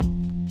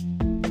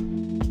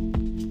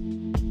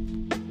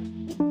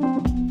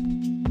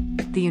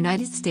The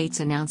United States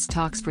announced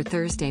talks for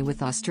Thursday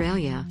with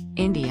Australia,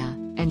 India,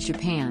 and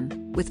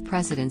Japan, with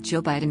President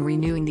Joe Biden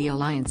renewing the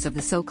alliance of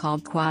the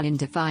so-called Quad in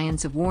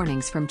defiance of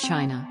warnings from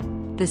China.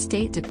 The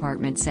State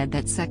Department said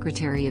that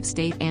Secretary of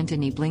State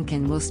Antony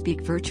Blinken will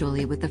speak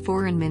virtually with the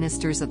foreign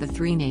ministers of the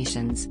three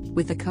nations,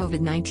 with the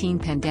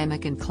COVID-19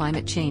 pandemic and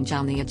climate change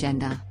on the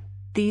agenda.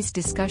 These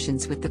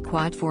discussions with the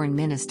Quad foreign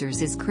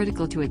ministers is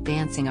critical to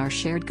advancing our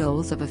shared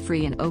goals of a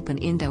free and open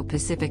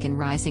Indo-Pacific and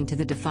rising to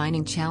the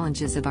defining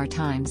challenges of our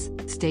times,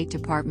 State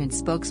Department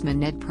spokesman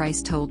Ned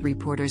Price told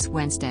reporters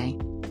Wednesday.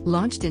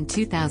 Launched in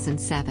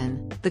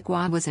 2007, the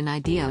Quad was an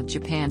idea of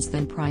Japan's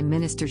then Prime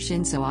Minister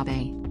Shinzo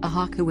Abe, a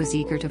hawk who was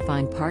eager to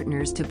find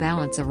partners to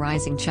balance a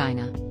rising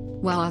China.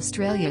 While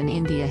Australia and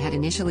India had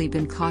initially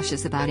been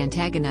cautious about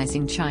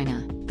antagonizing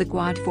China, the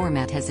Quad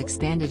format has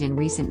expanded in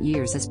recent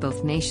years as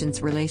both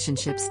nations'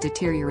 relationships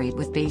deteriorate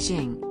with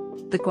Beijing.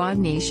 The Quad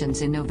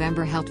nations in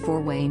November held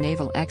four-way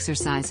naval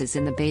exercises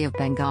in the Bay of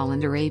Bengal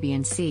and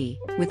Arabian Sea,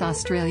 with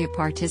Australia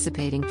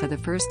participating for the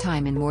first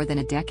time in more than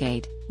a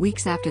decade,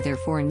 weeks after their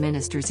foreign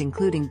ministers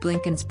including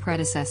Blinken's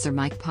predecessor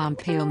Mike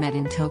Pompeo met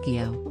in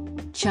Tokyo.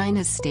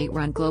 China's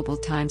state-run Global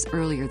Times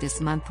earlier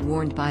this month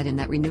warned Biden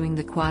that renewing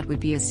the Quad would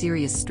be a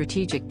serious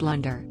strategic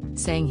blunder,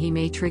 saying he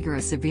may trigger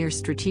a severe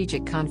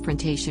strategic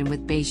confrontation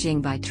with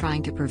Beijing by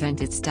trying to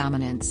prevent its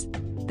dominance.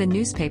 The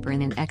newspaper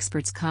in an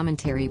expert's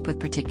commentary put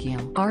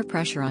particular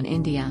pressure on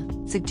India,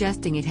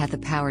 suggesting it had the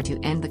power to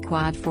end the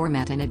Quad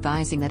format and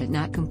advising that it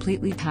not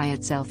completely tie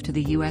itself to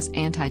the U.S.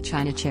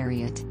 anti-China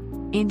chariot.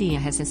 India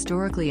has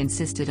historically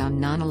insisted on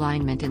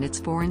non-alignment in its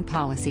foreign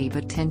policy,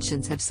 but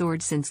tensions have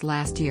soared since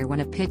last year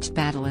when a pitched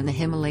battle in the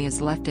Himalayas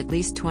left at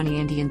least 20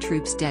 Indian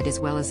troops dead as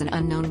well as an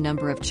unknown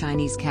number of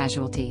Chinese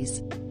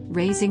casualties.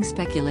 Raising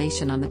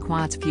speculation on the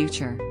Quad's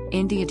future,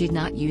 India did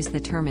not use the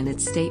term in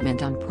its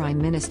statement on Prime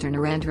Minister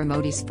Narendra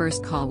Modi's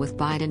first call with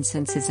Biden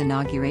since his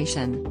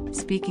inauguration,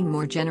 speaking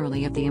more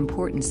generally of the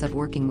importance of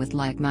working with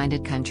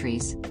like-minded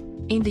countries.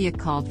 India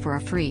called for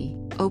a free,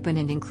 open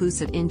and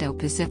inclusive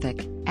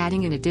Indo-Pacific,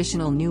 adding an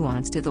additional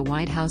nuance to the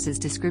White House's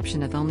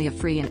description of only a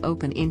free and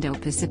open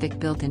Indo-Pacific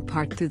built in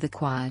part through the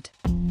Quad.